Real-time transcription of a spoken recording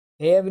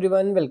Hey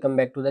everyone, welcome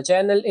back to the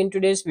channel. In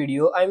today's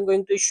video, I'm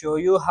going to show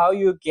you how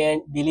you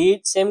can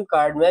delete SIM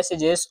card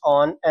messages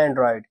on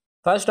Android.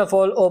 First of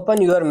all,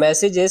 open your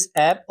Messages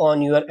app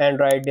on your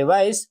Android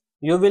device.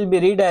 You will be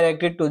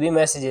redirected to the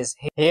messages.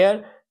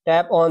 Here,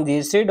 tap on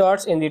these three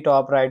dots in the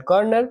top right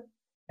corner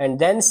and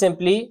then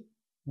simply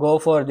go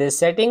for this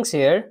settings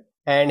here.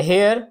 And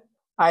here,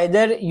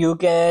 either you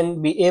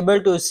can be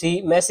able to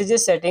see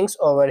messages settings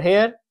over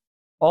here,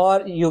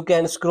 or you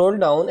can scroll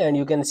down and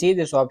you can see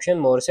this option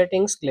more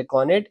settings. Click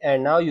on it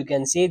and now you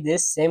can see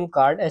this SIM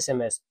card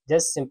SMS.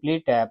 Just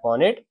simply tap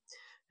on it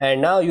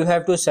and now you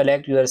have to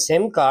select your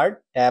SIM card.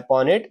 Tap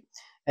on it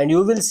and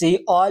you will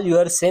see all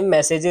your SIM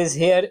messages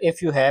here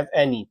if you have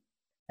any.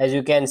 As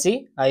you can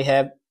see, I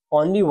have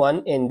only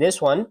one in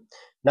this one.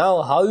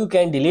 Now how you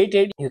can delete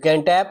it? You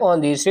can tap on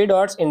these three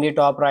dots in the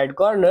top right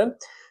corner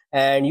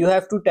and you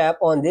have to tap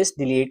on this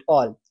delete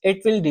all.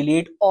 It will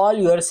delete all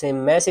your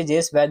SIM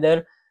messages,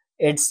 whether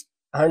it's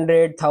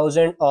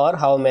 100,000 or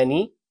how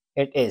many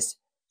it is.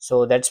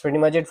 So that's pretty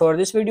much it for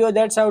this video.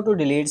 That's how to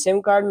delete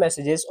SIM card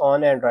messages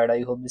on Android.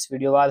 I hope this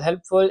video was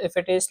helpful. If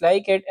it is,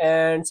 like it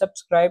and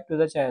subscribe to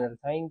the channel.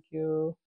 Thank you.